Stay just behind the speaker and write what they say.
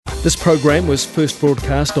This program was first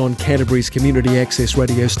broadcast on Canterbury's community access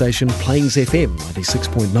radio station Plains FM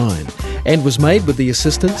 96.9 and was made with the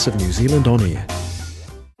assistance of New Zealand On Air.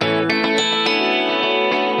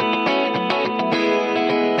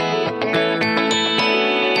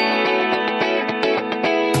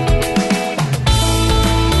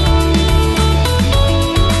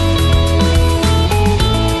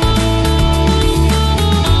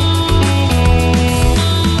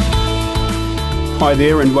 Hi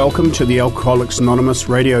there and welcome to the Alcoholics Anonymous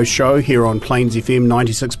radio show here on Plains FM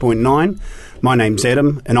 96.9. My name's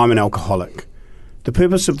Adam and I'm an alcoholic. The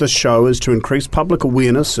purpose of this show is to increase public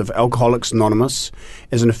awareness of Alcoholics Anonymous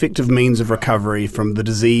as an effective means of recovery from the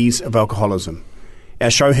disease of alcoholism.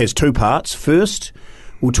 Our show has two parts. First,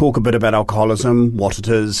 we'll talk a bit about alcoholism, what it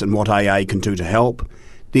is and what AA can do to help.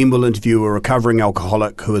 Then we'll interview a recovering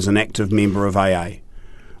alcoholic who is an active member of AA.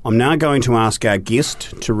 I'm now going to ask our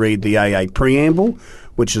guest to read the AA preamble,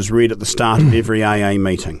 which is read at the start of every AA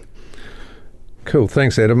meeting. Cool,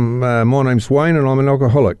 thanks Adam. My name's Wayne and I'm an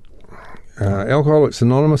alcoholic. Alcoholics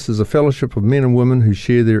Anonymous is a fellowship of men and women who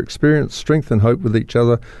share their experience, strength and hope with each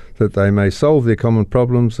other that they may solve their common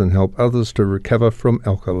problems and help others to recover from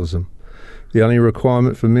alcoholism. The only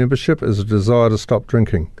requirement for membership is a desire to stop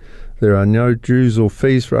drinking. There are no dues or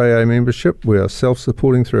fees for AA membership. We are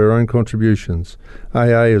self-supporting through our own contributions.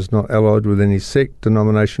 AA is not allied with any sect,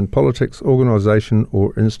 denomination, politics, organisation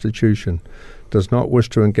or institution. Does not wish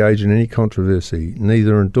to engage in any controversy.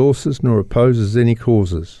 Neither endorses nor opposes any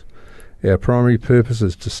causes. Our primary purpose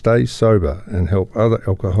is to stay sober and help other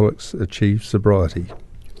alcoholics achieve sobriety.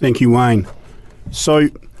 Thank you, Wayne. So,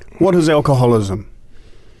 what is alcoholism?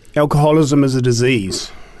 Alcoholism is a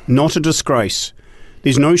disease, not a disgrace.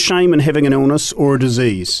 There's no shame in having an illness or a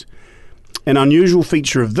disease. An unusual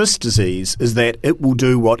feature of this disease is that it will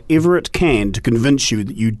do whatever it can to convince you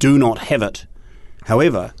that you do not have it.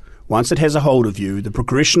 However, once it has a hold of you, the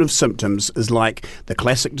progression of symptoms is like the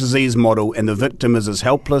classic disease model and the victim is as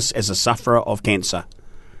helpless as a sufferer of cancer.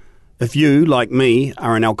 If you, like me,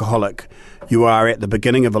 are an alcoholic, you are at the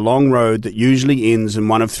beginning of a long road that usually ends in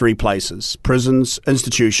one of three places: prisons,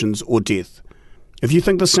 institutions, or death. If you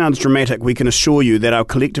think this sounds dramatic, we can assure you that our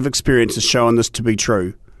collective experience has shown this to be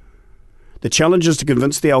true. The challenge is to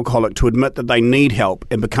convince the alcoholic to admit that they need help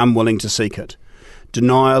and become willing to seek it.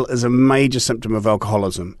 Denial is a major symptom of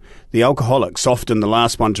alcoholism. The alcoholic's often the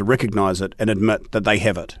last one to recognise it and admit that they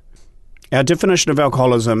have it. Our definition of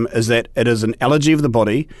alcoholism is that it is an allergy of the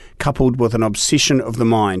body coupled with an obsession of the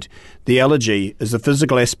mind. The allergy is the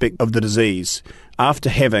physical aspect of the disease. After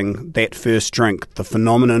having that first drink, the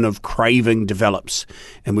phenomenon of craving develops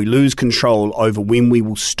and we lose control over when we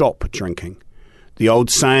will stop drinking. The old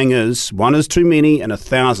saying is, 1 is too many and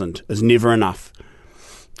 1,000 is never enough.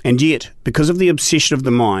 And yet, because of the obsession of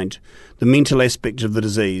the mind, the mental aspect of the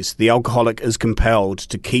disease, the alcoholic is compelled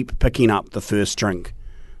to keep picking up the first drink.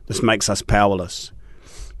 This makes us powerless.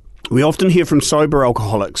 We often hear from sober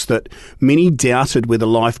alcoholics that many doubted whether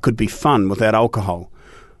life could be fun without alcohol.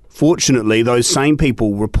 Fortunately, those same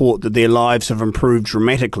people report that their lives have improved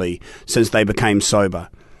dramatically since they became sober.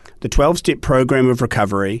 The 12-step program of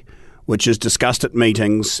recovery, which is discussed at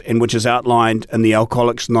meetings and which is outlined in the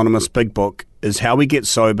Alcoholics Anonymous Big Book, is how we get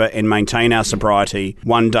sober and maintain our sobriety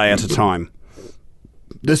one day at a time.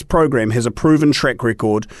 This program has a proven track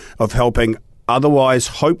record of helping otherwise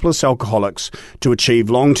hopeless alcoholics to achieve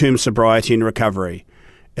long-term sobriety and recovery.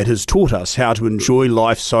 It has taught us how to enjoy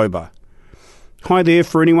life sober. Hi there,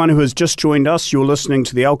 for anyone who has just joined us, you're listening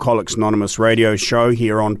to the Alcoholics Anonymous radio show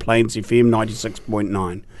here on Plains FM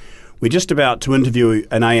 96.9. We're just about to interview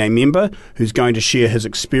an AA member who's going to share his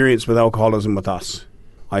experience with alcoholism with us.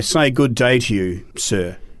 I say good day to you,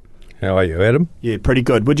 sir. How are you, Adam? Yeah, pretty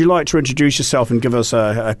good. Would you like to introduce yourself and give us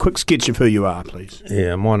a quick sketch of who you are, please?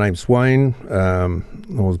 Yeah, my name's Wayne. I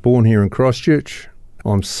was born here in Christchurch.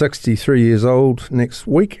 I'm 63 years old next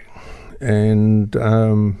week and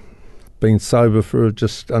been sober for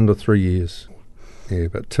just under 3 years. Yeah,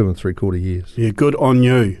 about 2 3/4 years. Yeah, good on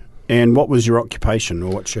you. And what was your occupation,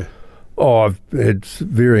 or what's your... Oh, I've had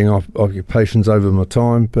varying occupations over my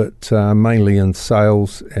time, but mainly in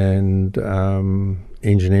sales and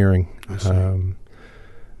engineering,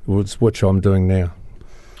 which I'm doing now.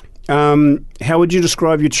 How would you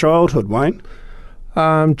describe your childhood, Wayne?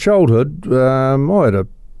 Childhood, I had a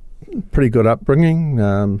pretty good upbringing,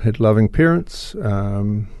 had loving parents,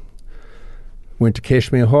 went to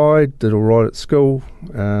Cashmere High, did all right at school.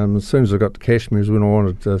 As soon as I got to Cashmere is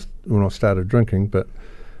when I started drinking, but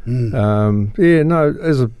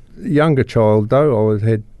as a younger child though, I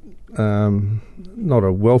had not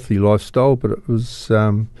a wealthy lifestyle, but it was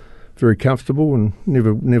very comfortable and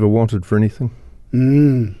never wanted for anything.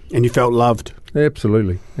 And you felt loved.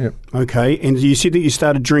 Absolutely, yep. Okay, and you said that you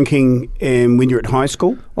started drinking when you were at high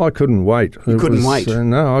school? I couldn't wait. You couldn't wait?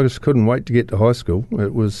 No, I just couldn't wait to get to high school.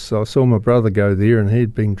 I saw my brother go there and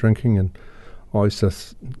he'd been drinking, and I used to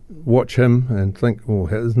watch him and think, well,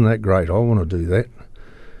 isn't that great? I want to do that.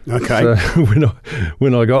 Okay. So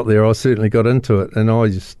when I got there, I certainly got into it, and I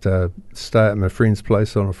used to stay at my friend's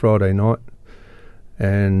place on a Friday night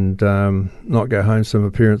and not go home so my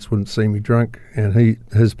parents wouldn't see me drunk, and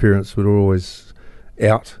his parents were always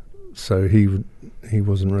out, so he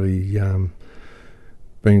wasn't really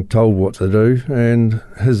being told what to do, and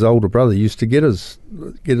his older brother used to get us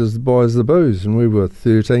buy us the booze, and we were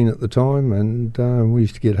 13 at the time, and we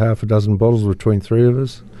used to get half a dozen bottles between three of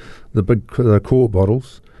us, the quart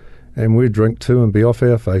bottles, and we'd drink two and be off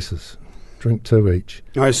our faces. Drink two each.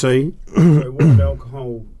 I see. So what did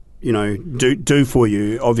alcohol, do for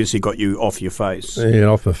you? Obviously got you off your face. Yeah,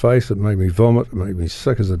 off my face. It made me vomit. It made me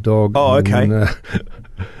sick as a dog. Oh, okay.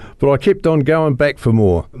 But I kept on going back for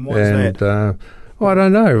more. And what's that? I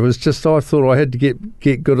don't know. It was just I thought I had to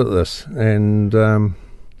get good at this, and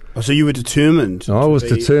so you were determined. I was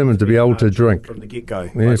determined to be able to drink from the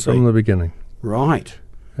get-go. Yeah, from the beginning. Right.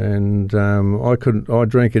 And I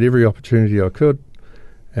drank at every opportunity I could.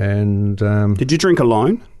 And did you drink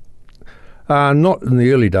alone? Not in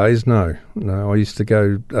the early days, no. I used to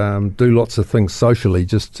go do lots of things socially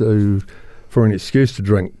just for an excuse to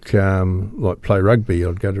drink, like play rugby.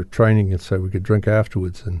 I'd go to training and so we could drink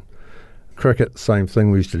afterwards. And cricket, same thing.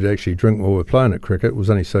 We used to actually drink while we were playing at cricket. It was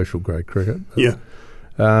only social grade cricket. Yeah.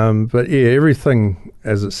 But yeah, everything,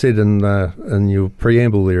 as it said in your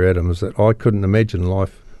preamble there, Adam, is that I couldn't imagine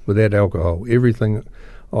life without alcohol. Everything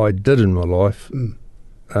I did in my life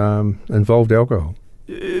involved alcohol.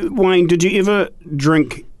 Wayne, did you ever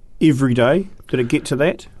drink every day? Did it get to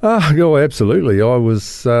that? Oh, absolutely. I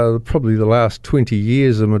was probably the last 20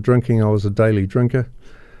 years of my drinking, I was a daily drinker,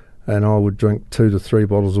 and I would drink 2 to 3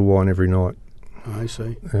 bottles of wine every night. I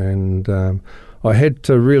see. And I had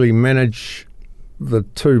to really manage the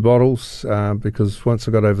 2 bottles because once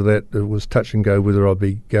I got over that, it was touch and go whether I'd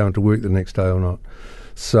be going to work the next day or not.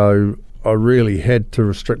 So I really had to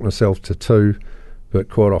restrict myself to 2, but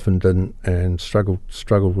quite often didn't, and struggled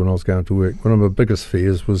when I was going to work. One of my biggest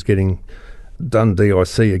fears was getting done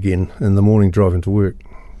DIC again in the morning driving to work.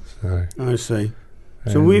 So, I see.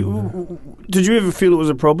 So did you ever feel it was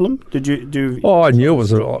a problem? Did you? Oh, I knew it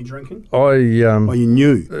was drinking. You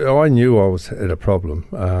knew? I knew I had a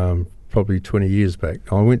problem. Probably 20 years back.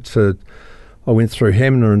 I went through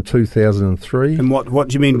Hamner in 2003. And what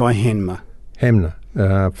do you mean by Hamner? Hamner.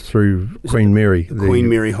 Through Queen Mary. Queen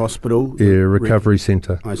Mary Hospital? Yeah, recovery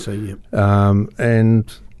centre. I see, yep. And,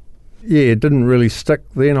 yeah, it didn't really stick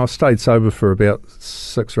then. I stayed sober for about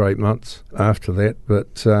 6 or 8 months after that,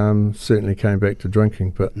 but certainly came back to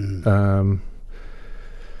drinking. But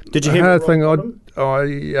did you have a rock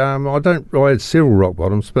bottom? I had several rock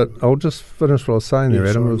bottoms, but I'll just finish what I was saying there,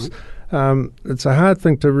 Adam. It's a hard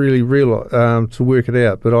thing to really to work it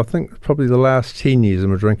out, but I think probably the last 10 years of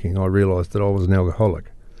my drinking, I realised that I was an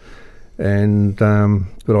alcoholic, and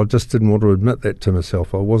but I just didn't want to admit that to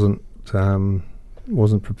myself. I wasn't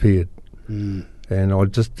prepared, and I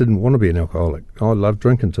just didn't want to be an alcoholic. I loved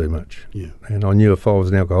drinking too much, and I knew if I was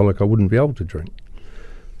an alcoholic, I wouldn't be able to drink.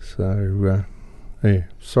 So,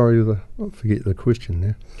 sorry, I forget the question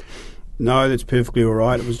there. No, that's perfectly all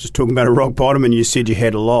right. I was just talking about a rock bottom, and you said you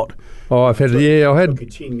had a lot. Oh, I had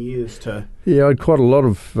 10 years to. Yeah, I had quite a lot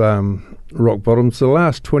of rock bottoms. The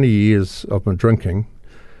last 20 years of my drinking,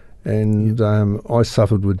 and I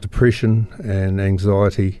suffered with depression and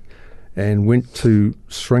anxiety, and went to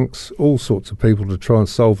shrinks, all sorts of people to try and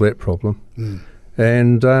solve that problem,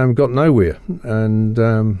 and got nowhere. And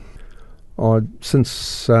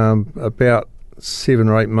since about 7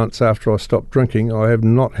 or 8 months after I stopped drinking, I have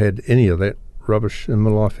not had any of that rubbish in my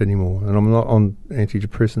life anymore, and I'm not on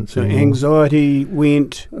antidepressants anymore. So anxiety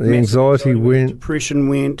went, anxiety went, depression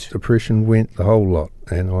went, the whole lot,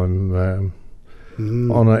 and I'm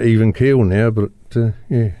on an even keel now, but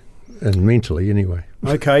and mentally anyway.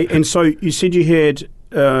 Okay, and so you said you had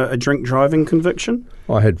a drink driving conviction?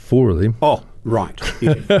 I had 4 of them. Oh, right. You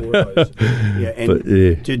had 4 of those. Yeah, and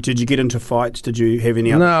did you get into fights? Did you have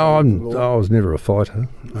any other? No, I was never a fighter.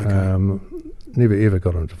 Okay. Never ever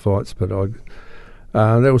got into fights, but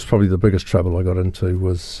that was probably the biggest trouble I got into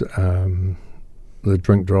was the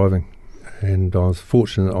drink driving, and I was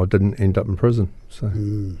fortunate I didn't end up in prison. So,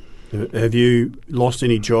 have you lost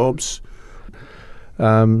any jobs?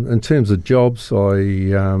 In terms of jobs, I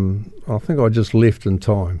think I just left in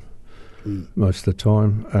time most of the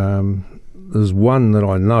time. there's one that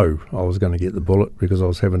I know I was going to get the bullet because I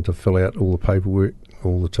was having to fill out all the paperwork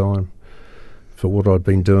all the time for what I'd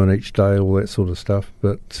been doing each day, all that sort of stuff.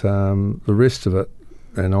 But the rest of it,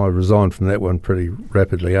 and I resigned from that one pretty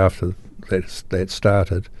rapidly after that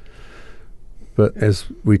started. But as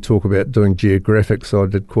we talk about doing geographics, I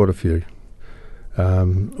did quite a few.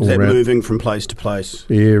 Is that moving from place to place?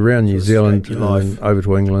 Yeah, around New Zealand and over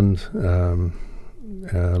to England.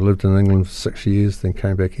 Lived in England for 6 years, then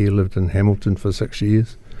came back here, lived in Hamilton for 6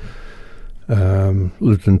 years.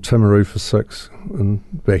 Lived in Timaru for 6,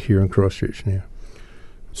 and back here in Christchurch now.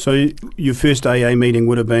 So your first AA meeting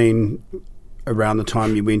would have been around the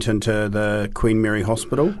time you went into the Queen Mary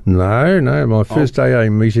Hospital? No, my first AA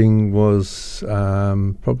meeting was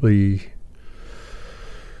probably...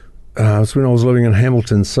 it was when I was living in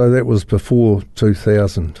Hamilton, so that was before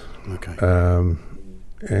 2000. Okay.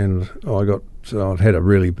 And I'd had a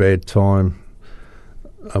really bad time,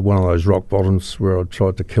 one of those rock bottoms where I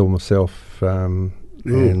tried to kill myself. That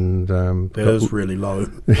is really low.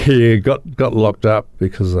 Yeah, got locked up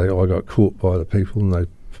because I got caught by the people, and I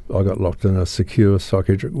got locked in a secure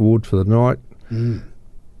psychiatric ward for the night,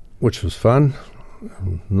 which was fun.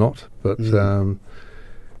 Not, but and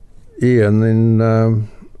then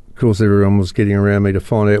of course everyone was getting around me to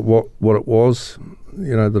find out what it was,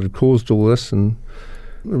 that had caused all this, and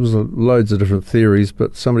there was loads of different theories,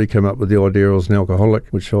 but somebody came up with the idea I was an alcoholic,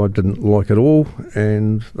 which I didn't like at all,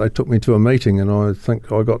 and they took me to a meeting, and I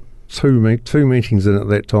think I got two meetings in at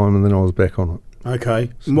that time, and then I was back on it.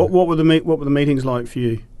 Okay. So, what were the meetings like for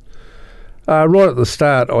you? Right at the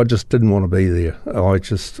start, I just didn't want to be there. I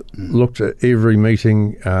just looked at every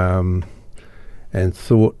meeting and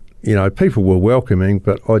thought, people were welcoming,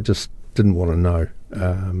 but I just didn't want to know.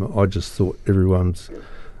 I just thought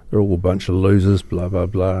they're all a bunch of losers, blah, blah,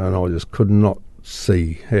 blah, and I just could not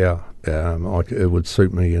see how it would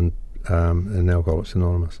suit me in Alcoholics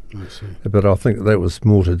Anonymous. I see. But I think that was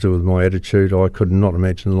more to do with my attitude. I could not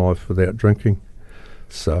imagine life without drinking,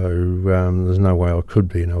 so there's no way I could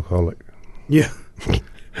be an alcoholic. Yeah,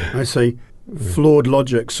 I see. Flawed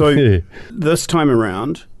logic. So This time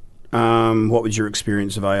around, what was your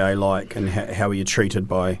experience of AA like, and how were you treated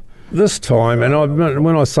by... This time, and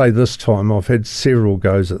when I say this time, I've had several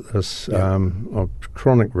goes at this. I'm a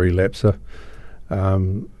chronic relapser,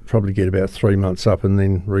 probably get about 3 months up and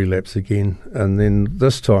then relapse again. And then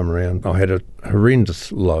this time around, I had a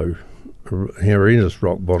horrendous low, horrendous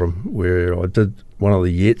rock bottom, where I did one of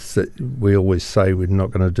the yets that we always say we're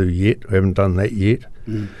not going to do yet. We haven't done that yet.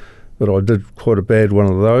 But I did quite a bad one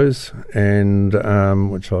of those, and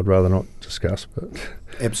which I'd rather not discuss. But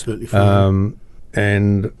absolutely fine.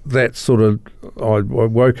 And that sort of, I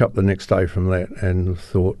woke up the next day from that and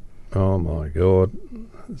thought, oh my God,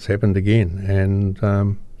 it's happened again. And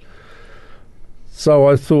so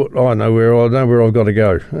I thought, I know where I've got to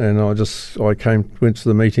go. And I went to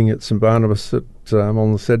the meeting at St Barnabas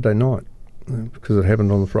on the Saturday night, because it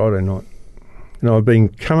happened on the Friday night. I've been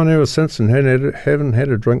coming ever since and haven't had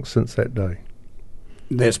a drink since that day.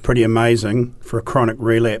 That's pretty amazing for a chronic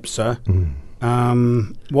relapser.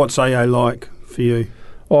 What's AA like for you?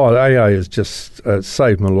 AA has just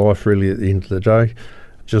saved my life really at the end of the day.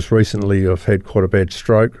 Just recently I've had quite a bad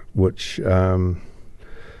stroke, which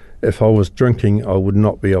if I was drinking I would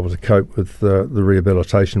not be able to cope with the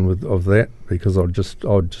rehabilitation of that, because I'd just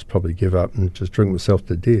probably give up and just drink myself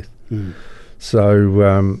to death.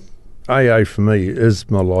 So AA for me is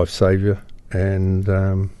my life saviour,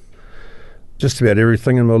 and just about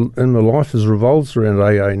everything in my life revolves around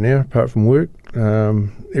AA now, apart from work.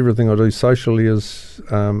 Everything I do socially is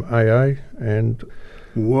AA, and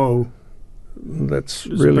whoa, that's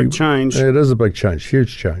it's really a big change. It is a big change,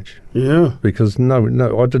 huge change. Yeah, because no,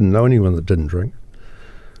 I didn't know anyone that didn't drink.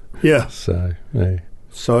 Yeah. So yeah.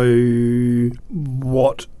 So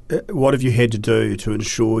what have you had to do to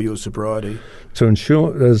ensure your sobriety? To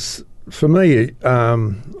ensure is, for me,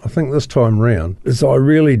 I think this time round, is I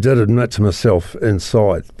really did admit to myself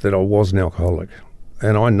inside that I was an alcoholic.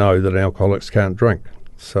 And I know that alcoholics can't drink.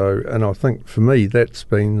 So, and I think for me, that's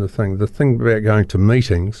been the thing. The thing about going to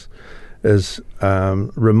meetings is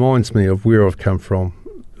reminds me of where I've come from,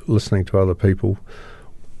 listening to other people,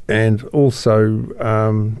 and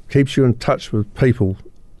also keeps you in touch with people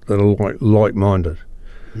that are like-minded.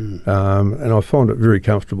 And I find it very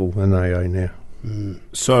comfortable in AA now.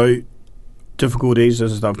 So, difficulties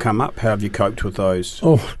as they've come up, how have you coped with those?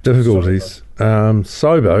 Oh, difficulties.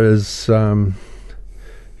 Sober is...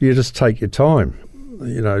 you just take your time.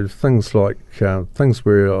 Things like things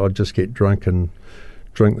where I just get drunk and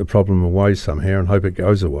drink the problem away somehow and hope it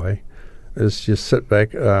goes away, is just sit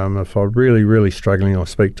back. If I'm really, really struggling, I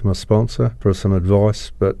speak to my sponsor for some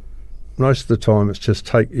advice, but most of the time it's just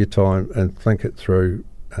take your time and think it through,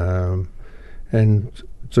 and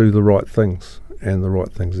do the right things, and the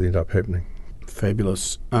right things end up happening.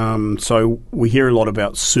 Fabulous. So we hear a lot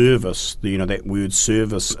about service, that word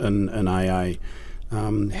service in AA.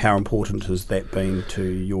 How important has that been to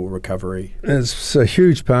your recovery? It's a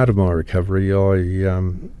huge part of my recovery. I've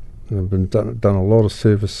been done a lot of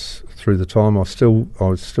service through the time. I was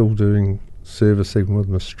still doing service even with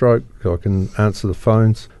my stroke. I can answer the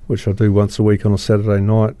phones, which I do once a week on a Saturday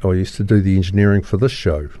night. I used to do the engineering for this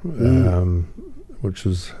show, which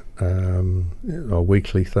was a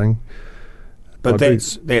weekly thing. But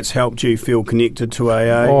that's helped you feel connected to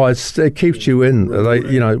AA? Oh, it keeps you in.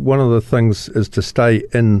 One of the things is to stay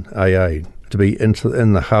in AA, to be in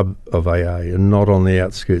the hub of AA and not on the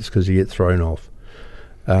outskirts, because you get thrown off.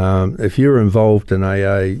 If you're involved in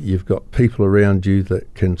AA, you've got people around you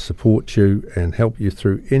that can support you and help you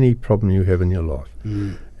through any problem you have in your life.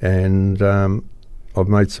 And I've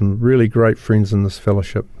made some really great friends in this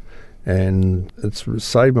fellowship, and it's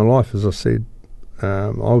saved my life. As I said, I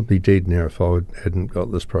would be dead now if I hadn't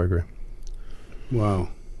got this program. Wow.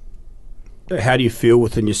 How do you feel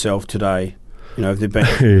within yourself today? Have there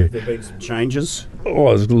been some changes? Oh,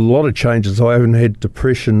 there's a lot of changes. I haven't had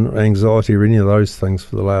depression, anxiety, or any of those things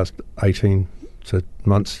for the last 18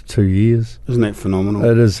 months, 2 years. Isn't that phenomenal?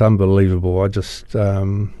 It is unbelievable. I just...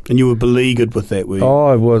 and you were beleaguered with that, were you? Oh,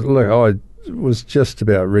 I was. Look, I was just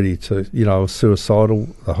about ready to... I was suicidal,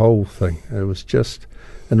 the whole thing. It was just...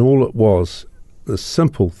 And all it was, the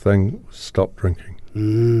simple thing was stop drinking.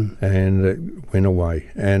 And it went away.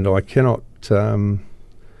 And I cannot...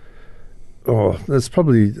 it's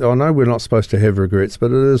probably... I know we're not supposed to have regrets, but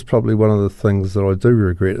it is probably one of the things that I do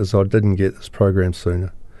regret is I didn't get this program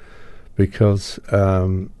sooner. Because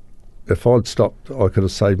if I'd stopped, I could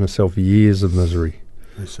have saved myself years of misery.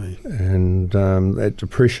 I see. And that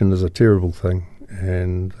depression is a terrible thing.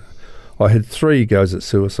 And I had 3 goes at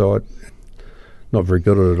suicide. Not very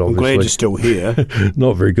good at it, obviously. I'm glad you're still here.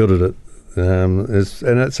 Not very good at it. And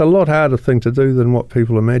it's a lot harder thing to do than what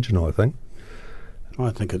people imagine, I think. I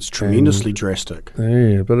think it's tremendously drastic.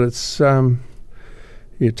 Yeah, but it's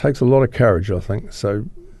it takes a lot of courage, I think. So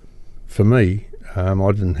for me, I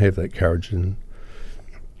didn't have that courage, and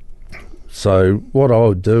so what I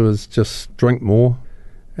would do is just drink more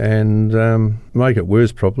and make it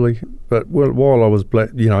worse, probably. But while I was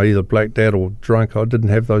either blacked out or drunk, I didn't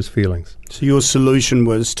have those feelings. So your solution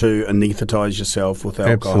was to anaesthetise yourself with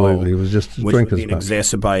alcohol. Absolutely, it was just to drink as much. Which would then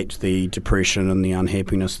exacerbate the depression and the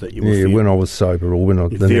unhappiness that you were feeling. Yeah, when I was sober or when I...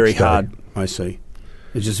 Very hard, I see.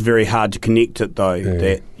 It's just very hard to connect it, though,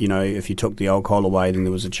 that, if you took the alcohol away, then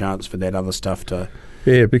there was a chance for that other stuff to...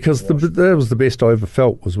 Yeah, because that was the best I ever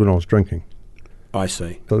felt, was when I was drinking. I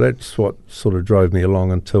see. So that's what sort of drove me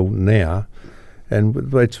along until now. And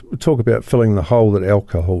they talk about filling the hole that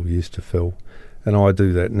alcohol used to fill. And I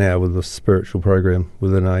do that now with the spiritual program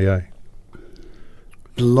within AA.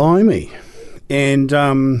 Blimey. And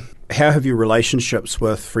how have your relationships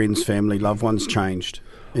with friends, family, loved ones changed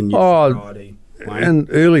in your sobriety? In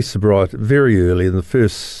early sobriety, very early, in the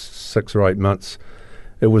first 6 or 8 months,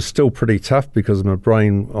 it was still pretty tough because my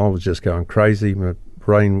brain, I was just going crazy. My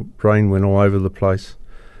brain went all over the place.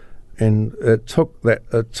 And it took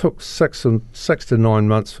 6 to 9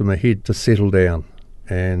 months for my head to settle down.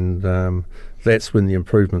 And that's when the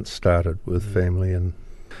improvements started with family. And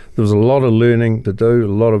there was a lot of learning to do, a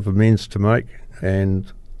lot of amends to make,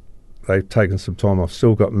 and they've taken some time. I've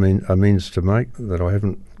still got amends to make that I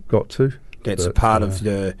haven't got to. That's part of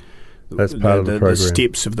the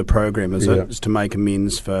steps of the program, is it? Is to make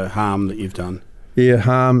amends for harm that you've done. Yeah,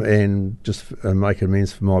 harm, and just make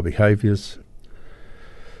amends for my behaviours.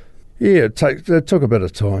 Yeah, it took a bit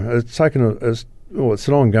of time. It's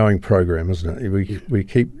an ongoing program, isn't it?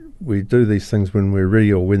 We do these things when we're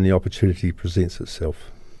ready or when the opportunity presents itself.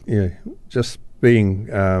 Yeah, just being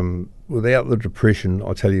without the depression,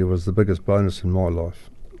 I tell you, was the biggest bonus in my life.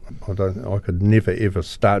 I could never ever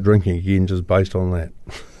start drinking again just based on that.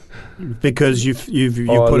 Because you've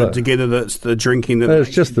put it together that it's the drinking that... It's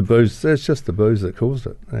just the booze. It's just the booze that caused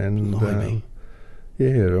it. And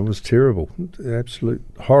yeah, it was terrible. Absolute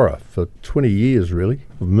horror for 20 years, really,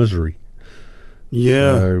 of misery.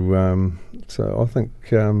 Yeah. So I think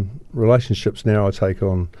relationships now I take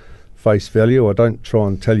on face value. I don't try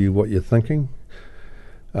and tell you what you're thinking.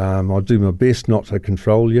 I do my best not to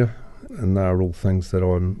control you, and they are all things that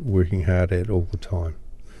I'm working hard at all the time,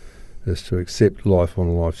 is to accept life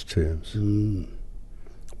on life's terms.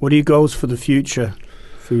 What are your goals for the future?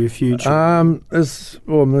 For your future?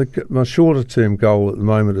 My shorter term goal at the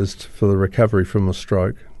moment is for the recovery from a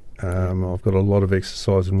stroke. I've got a lot of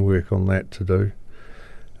exercise and work on that to do.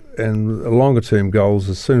 and longer term goals,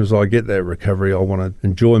 as soon as I get that recovery, I want to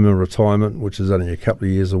enjoy my retirement, which is only a couple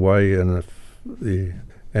of years away,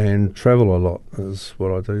 and travel a lot is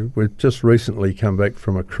what I do. We've just recently come back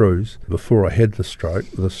from a cruise before I had the stroke,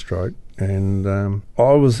 and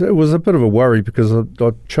it was a bit of a worry because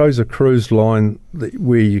I chose a cruise line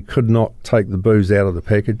where you could not take the booze out of the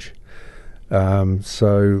package.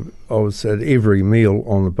 So I was at every meal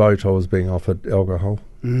on the boat I was being offered alcohol,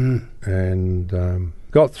 and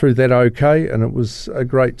got through that okay, and it was a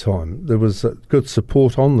great time. There was good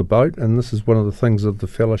support on the boat, and this is one of the things of the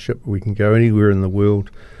fellowship. We can go anywhere in the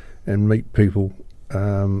world and meet people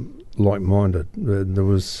like-minded. There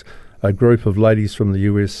was a group of ladies from the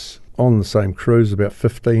US on the same cruise, about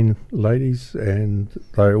 15 ladies, and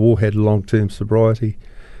they all had long-term sobriety,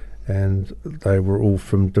 and they were all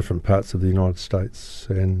from different parts of the United States.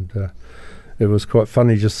 And it was quite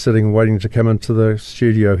funny just sitting waiting to come into the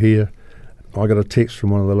studio here. I got a text from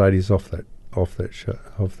one of the ladies off that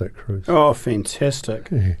cruise. Oh, fantastic!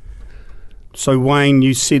 Yeah. So Wayne,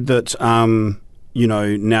 you said that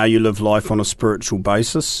now you live life on a spiritual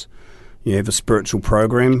basis. You have a spiritual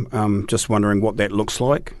program. Just wondering what that looks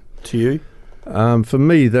like to you. For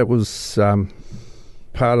me, that was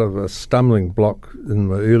part of a stumbling block in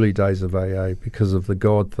the early days of AA because of the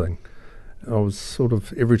God thing. I was sort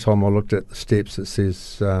of, every time I looked at the steps, it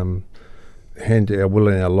says, hand our will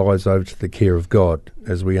and our lives over to the care of God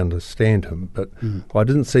as we understand Him. But I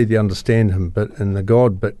didn't see the understand Him bit, and the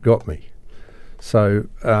God bit got me. So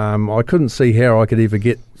I couldn't see how I could ever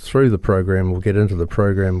get through the program or get into the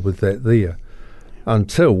program with that there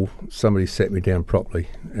until somebody sat me down properly,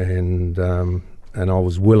 and I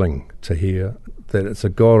was willing to hear that it's a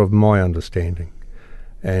God of my understanding,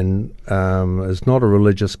 and it's not a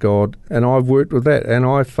religious God. And I've worked with that, and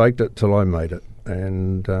I faked it till I made it,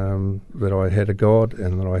 and that I had a God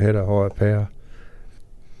and that I had a higher power.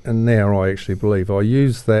 And now I actually believe I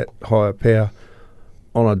use that higher power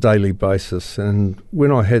on a daily basis. And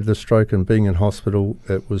when I had the stroke and being in hospital,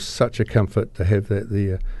 it was such a comfort to have that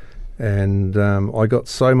there. And I got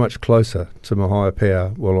so much closer to my higher power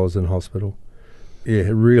while I was in hospital. Yeah,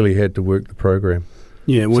 it really had to work the program.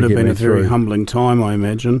 Yeah, it would have been a very humbling time, I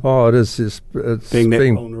imagine. Oh, it is. It's being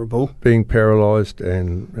that vulnerable. Being paralysed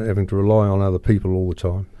and having to rely on other people all the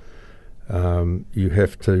time. You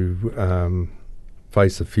have to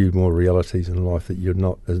face a few more realities in life, that you're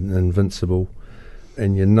not invincible,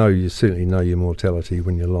 and you certainly know your mortality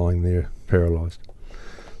when you're lying there paralysed.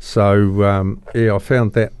 So, I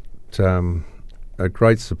found that a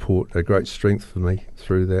great support, a great strength for me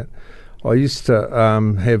through that. I used to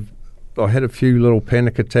I had a few little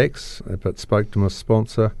panic attacks, but spoke to my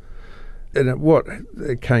sponsor, and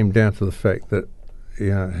it came down to the fact that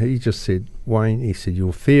he just said, Wayne, he said,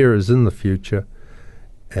 your fear is in the future,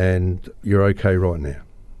 and you're okay right now.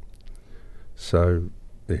 So,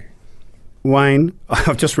 yeah. Wayne,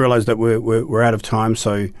 I've just realised that we're out of time,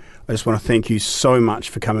 so I just want to thank you so much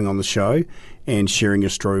for coming on the show and sharing your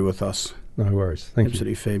story with us. No worries. Thank you.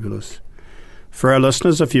 Absolutely fabulous. For our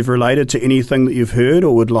listeners, if you've related to anything that you've heard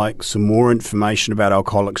or would like some more information about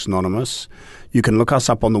Alcoholics Anonymous, you can look us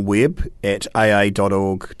up on the web at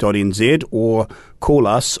aa.org.nz or call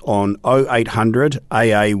us on 0800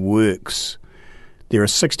 AA Works. There are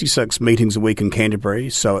 66 meetings a week in Canterbury,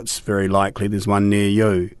 so it's very likely there's one near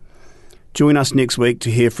you. Join us next week to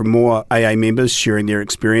hear from more AA members sharing their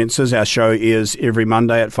experiences. Our show airs every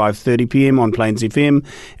Monday at 5:30pm on Plains FM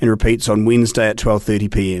and repeats on Wednesday at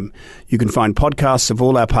 12:30pm. You can find podcasts of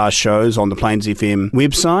all our past shows on the Plains FM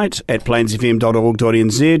website at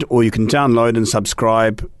plainsfm.org.nz, or you can download and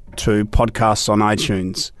subscribe to podcasts on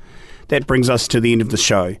iTunes. That brings us to the end of the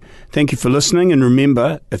show. Thank you for listening, and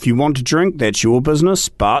remember, if you want to drink, that's your business,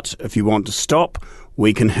 but if you want to stop,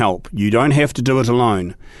 we can help. You don't have to do it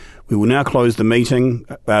alone. We will now close the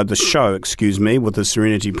show, with a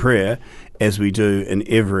Serenity Prayer, as we do in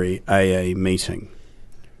every AA meeting.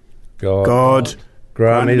 God,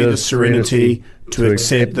 grant me the serenity to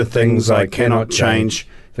accept the things I cannot change,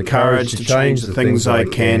 the courage to change the things I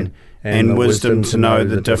can, and wisdom to know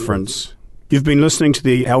the difference. You've been listening to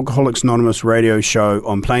the Alcoholics Anonymous radio show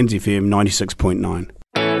on Plains FM 96.9.